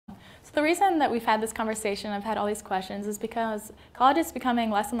So the reason that we've had this conversation, I've had all these questions, is because college is becoming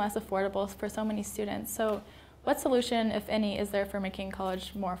less and less affordable for so many students. So what solution, if any, is there for making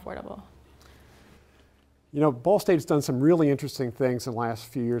college more affordable? You know, Ball State's done some really interesting things in the last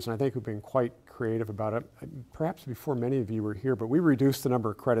few years, and I think we've been quite creative about it. Perhaps before many of you were here, but we reduced the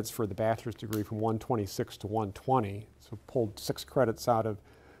number of credits for the bachelor's degree from 126 to 120. So pulled 6 credits out of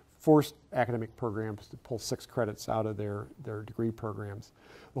forced academic programs to pull 6 credits out of their degree programs.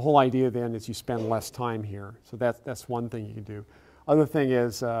 The whole idea then is you spend less time here. So that's one thing you can do. Another thing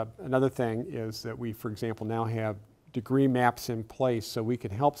is that we, for example, now have degree maps in place so we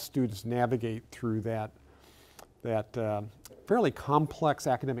can help students navigate through that fairly complex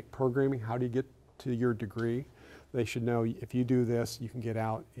academic programming. How do you get to your degree? They should know if you do this, you can get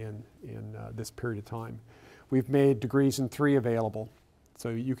out in this period of time. We've made degrees in 3 available, so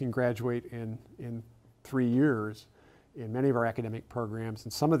you can graduate in 3 years in many of our academic programs.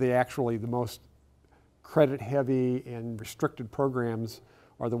 And some of the most credit heavy and restricted programs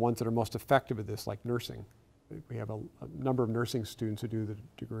are the ones that are most effective at this, like nursing. We have a number of nursing students who do the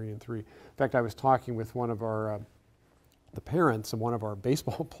degree in 3. In fact, I was talking with one of our, the parents of one of our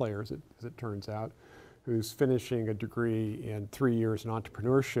baseball players, as it turns out, who's finishing a degree in 3 years in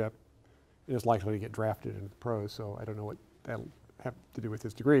entrepreneurship and is likely to get drafted into the pros. So I don't know what that'll have to do with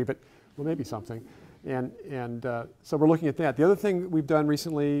his degree, but well, maybe something. So we're looking at that. The other thing that we've done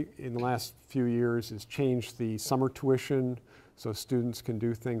recently in the last few years is change the summer tuition so students can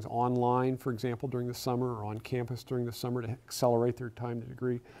do things online, for example, during the summer, or on campus during the summer to accelerate their time to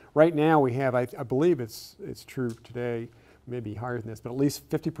degree. Right now we have, I believe it's true today, maybe higher than this, but at least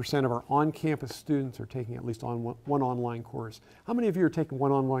 50% of our on-campus students are taking at least one online course. How many of you are taking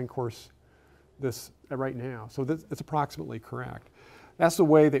one online course right now? So that's approximately correct. That's the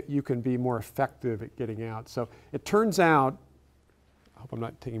way that you can be more effective at getting out. So it turns out, I hope I'm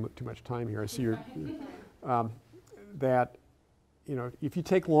not taking too much time here, I see you're, that if you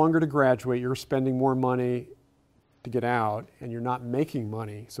take longer to graduate, you're spending more money to get out, and you're not making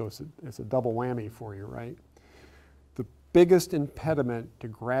money, so it's a double whammy for you, right? The biggest impediment to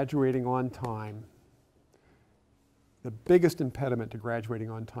graduating on time,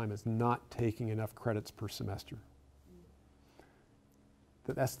 is not taking enough credits per semester.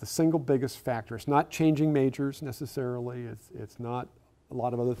 That's the single biggest factor. It's not changing majors necessarily. It's not a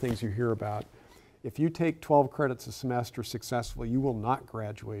lot of other things you hear about. If you take 12 credits a semester successfully, you will not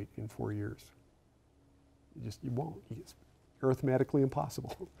graduate in 4 years. You won't. It's arithmetically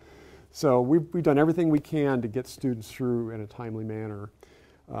impossible. So we've done everything we can to get students through in a timely manner.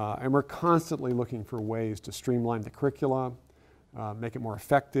 And we're constantly looking for ways to streamline the curricula, make it more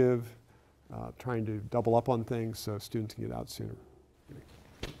effective, trying to double up on things so students can get out sooner.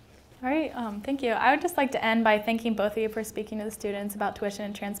 All right, thank you. I would just like to end by thanking both of you for speaking to the students about tuition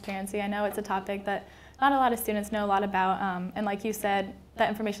and transparency. I know it's a topic that not a lot of students know a lot about, and like you said, that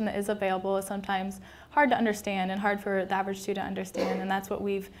information that is available is sometimes hard to understand and hard for the average student to understand, and that's what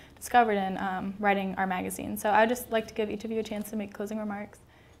we've discovered in writing our magazine. So I would just like to give each of you a chance to make closing remarks.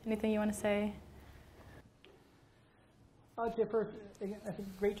 Anything you want to say? I'd say first, again, I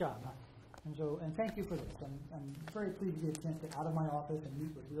think great job. And thank you for this. I'm very pleased to get a chance to get out of my office and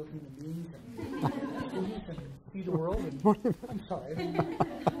meet with real human beings and students and see the world. And, I'm sorry, I didn't mean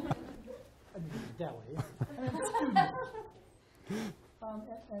that way.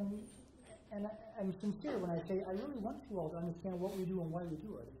 And I'm sincere when I say I really want you all to understand what we do and why we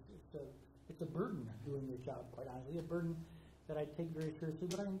do it. It's a burden doing your job, quite honestly, a burden that I take very seriously,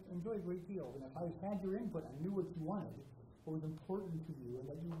 but I enjoy a great deal. And if I had your input, I knew what you wanted, what was important to you, and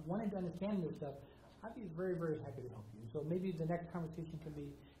that you wanted to understand this stuff, I'd be very, very happy to help you. So maybe the next conversation can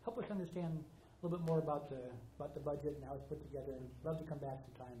be help us understand a little bit more about the budget and how it's put together, and love to come back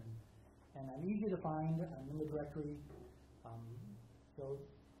sometime. And I'm easy to find. I'm in the directory. So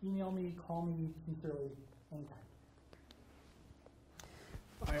email me, call me sincerely anytime.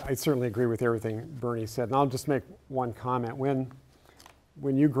 I certainly agree with everything Bernie said, and I'll just make one comment.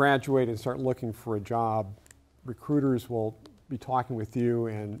 When you graduate and start looking for a job, recruiters will be talking with you,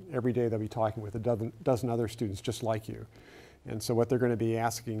 and every day they'll be talking with a dozen other students just like you. And so what they're going to be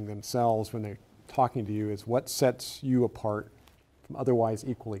asking themselves when they're talking to you is what sets you apart from otherwise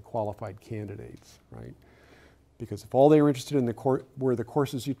equally qualified candidates, right? Because if all they were interested in were the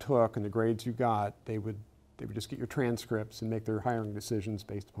courses you took and the grades you got, they would just get your transcripts and make their hiring decisions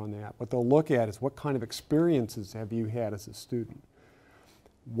based upon that. What they'll look at is what kind of experiences have you had as a student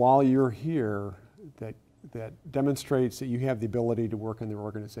while you're here that demonstrates that you have the ability to work in their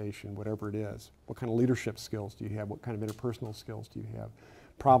organization, whatever it is. What kind of leadership skills do you have? What kind of interpersonal skills do you have?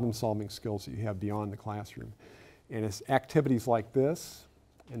 Problem-solving skills that you have beyond the classroom. And it's activities like this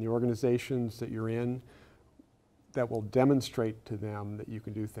and the organizations that you're in that will demonstrate to them that you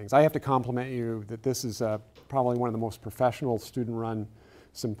can do things. I have to compliment you that this is probably one of the most professional student-run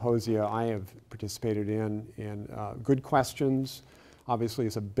symposia I have participated in, and good questions. Obviously,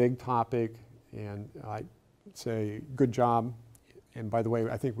 it's a big topic, and I'd say good job. And by the way,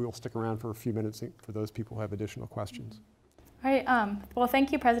 I think we will stick around for a few minutes for those people who have additional questions. All right, well,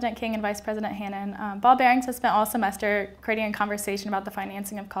 thank you, President King and Vice President Hannon. Ball Bearings has spent all semester creating a conversation about the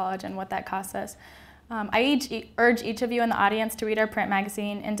financing of college and what that costs us. I urge each of you in the audience to read our print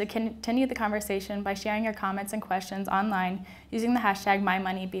magazine and to continue the conversation by sharing your comments and questions online using the hashtag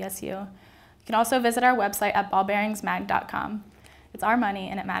MyMoneyBSU. You can also visit our website at ballbearingsmag.com. It's our money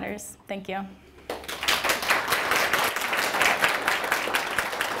and it matters. Thank you.